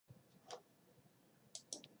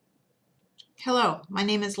Hello, my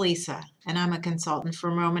name is Lisa, and I'm a consultant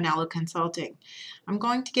from Romanello Consulting. I'm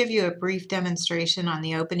going to give you a brief demonstration on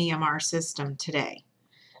the OpenEMR system today.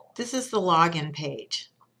 This is the login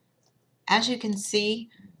page. As you can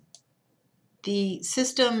see, the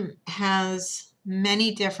system has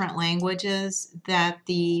many different languages that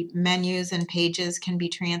the menus and pages can be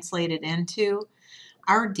translated into.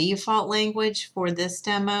 Our default language for this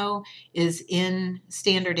demo is in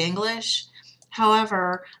Standard English.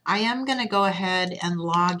 However, I am going to go ahead and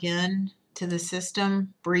log in to the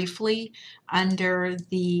system briefly under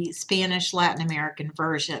the Spanish Latin American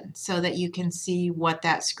version so that you can see what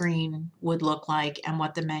that screen would look like and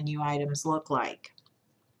what the menu items look like.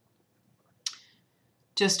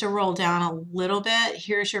 Just to roll down a little bit,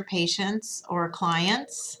 here's your patients or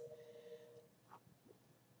clients,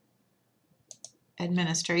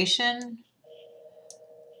 administration,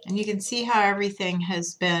 and you can see how everything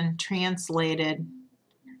has been translated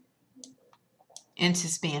into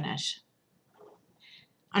Spanish.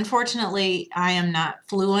 Unfortunately, I am not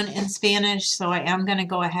fluent in Spanish, so I am going to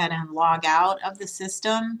go ahead and log out of the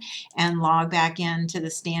system and log back into the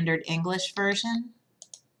standard English version.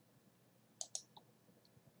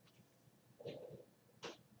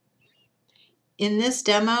 In this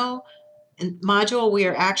demo module, we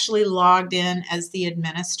are actually logged in as the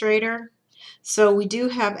administrator, so we do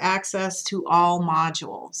have access to all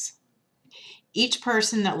modules. Each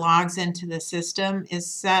person that logs into the system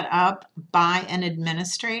is set up by an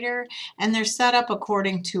administrator, and they're set up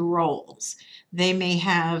according to roles. They may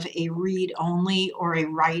have a read-only or a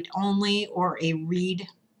write-only or a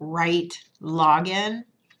read-write login.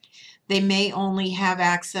 They may only have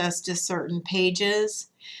access to certain pages.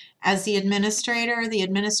 As the administrator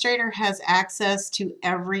has access to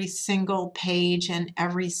every single page and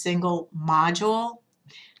every single module.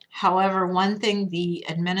 However, one thing the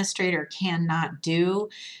administrator cannot do,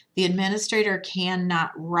 the administrator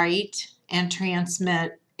cannot write and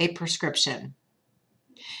transmit a prescription.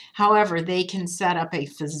 However, they can set up a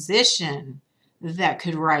physician that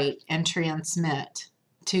could write and transmit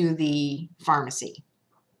to the pharmacy.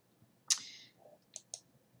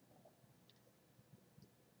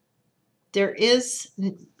 There is,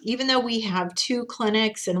 even though we have 2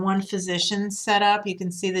 clinics and 1 physician set up, you can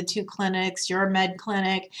see the 2 clinics, your med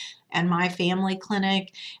clinic and my family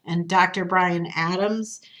clinic and Dr. Brian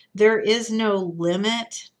Adams, there is no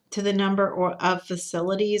limit to the number of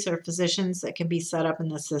facilities or physicians that can be set up in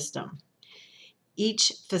the system.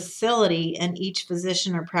 Each facility and each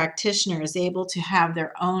physician or practitioner is able to have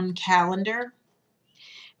their own calendar,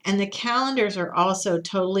 and the calendars are also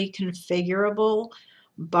totally configurable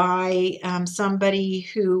by somebody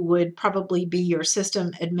who would probably be your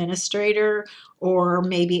system administrator or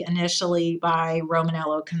maybe initially by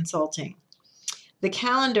Romanello Consulting. The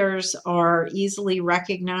calendars are easily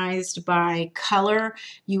recognized by color.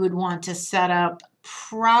 You would want to set up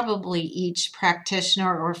probably each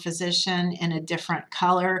practitioner or physician in a different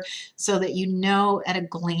color so that you know at a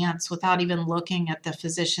glance, without even looking at the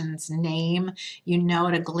physician's name, you know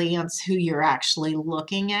at a glance who you're actually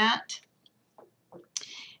looking at.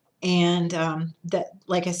 And that,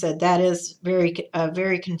 like I said, that is a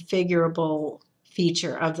very configurable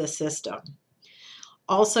feature of the system.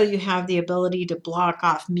 Also, you have the ability to block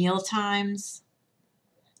off meal times,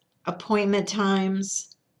 appointment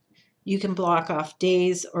times. You can block off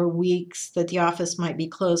days or weeks that the office might be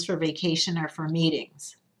closed for vacation or for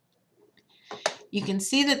meetings. You can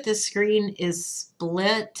see that this screen is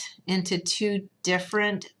split into 2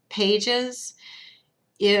 different pages.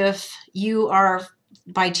 If you are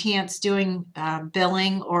by chance doing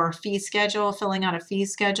billing or fee schedule, filling out a fee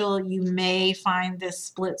schedule, you may find this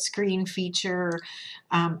split screen feature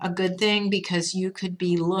a good thing, because you could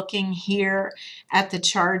be looking here at the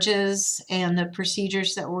charges and the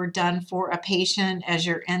procedures that were done for a patient as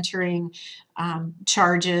you're entering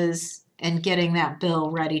charges and getting that bill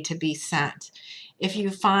ready to be sent. If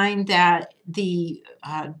you find that the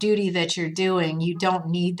duty that you're doing, you don't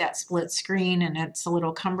need that split screen and it's a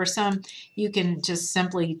little cumbersome, you can just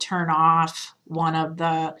simply turn off one of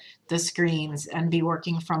the screens and be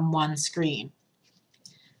working from one screen.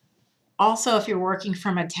 Also, if you're working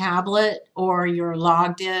from a tablet or you're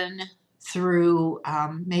logged in through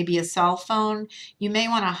maybe a cell phone, you may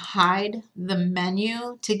want to hide the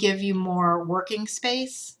menu to give you more working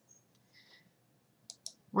space.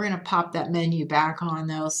 We're going to pop that menu back on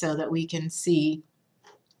though so that we can see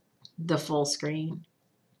the full screen.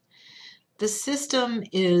 The system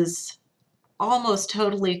is almost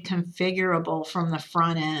totally configurable from the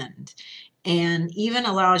front end. and even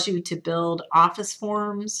allows you to build office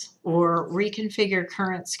forms or reconfigure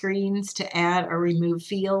current screens to add or remove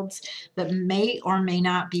fields that may or may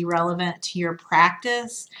not be relevant to your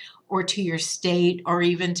practice or to your state or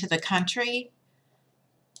even to the country.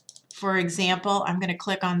 For example, I'm going to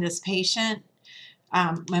click on this patient.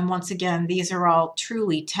 And once again, these are all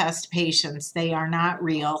truly test patients. They are not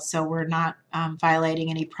real, so we're not violating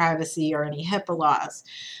any privacy or any HIPAA laws.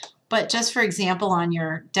 But just for example, on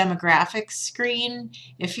your demographics screen,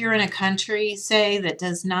 if you're in a country, say, that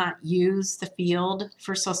does not use the field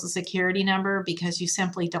for Social Security number because you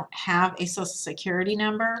simply don't have a Social Security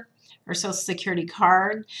number or Social Security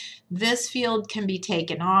card, this field can be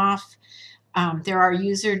taken off. There are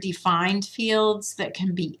user-defined fields that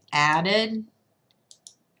can be added.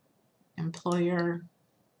 Employer.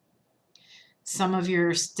 Some of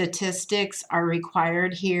your statistics are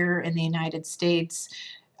required here in the United States.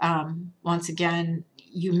 Once again,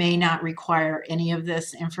 you may not require any of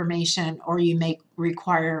this information, or you may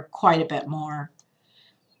require quite a bit more.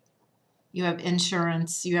 You have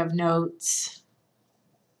insurance, you have notes,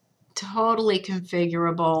 totally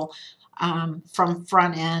configurable from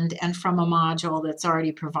front end and from a module that's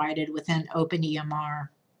already provided within OpenEMR.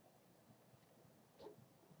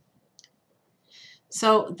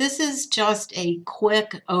 So this is just a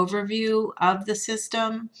quick overview of the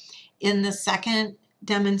system. In the second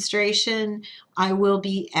demonstration, I will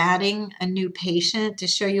be adding a new patient to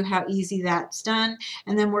show you how easy that's done.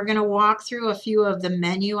 And then we're going to walk through a few of the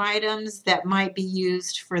menu items that might be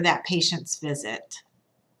used for that patient's visit.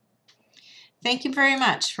 Thank you very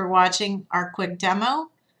much for watching our quick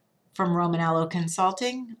demo from Romanello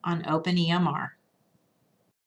Consulting on OpenEMR.